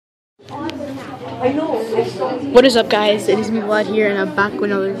What is up, guys? It is me, Vlad, here, and I'm back with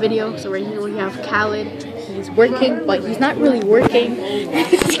another video. So right here we have Khalid. He's working, but he's not really working.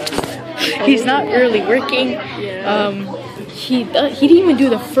 He's not really working. He didn't even do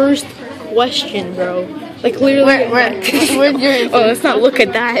the first question, bro. Like literally. Oh, let's not look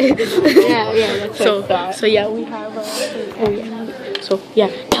at that. Yeah. That's so yeah, we have.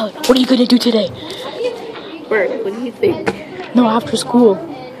 Khalid, what are you gonna do today? work. What do you think? No, after school.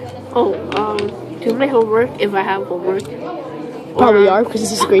 Oh, do my homework if I have homework. Probably are, because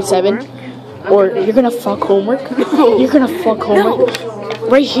this is grade 7. Or you're gonna fuck homework. No. You're gonna fuck homework.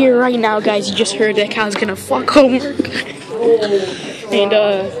 Right here, right now, guys. You just heard that Cal's gonna fuck homework. And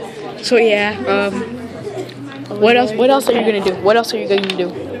so yeah. What else are you gonna do? What else are you gonna do?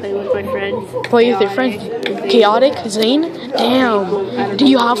 Play with my friends. Play with your friends. Chaotic, Zane. Damn. Do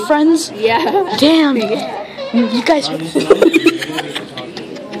you have friends? Yeah. Damn. You guys.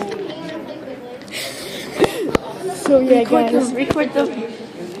 So yeah, guys. Record them.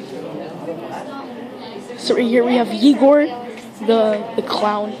 So right here we have Igor, the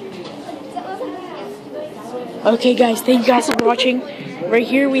clown. Okay, guys, thank you guys for watching. Right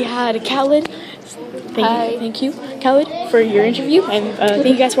here we had Khalid. Thank you, Khalid, for your interview. And thank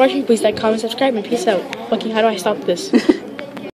you guys for watching. Please like, comment, subscribe, and peace out. Okay, how do I stop this?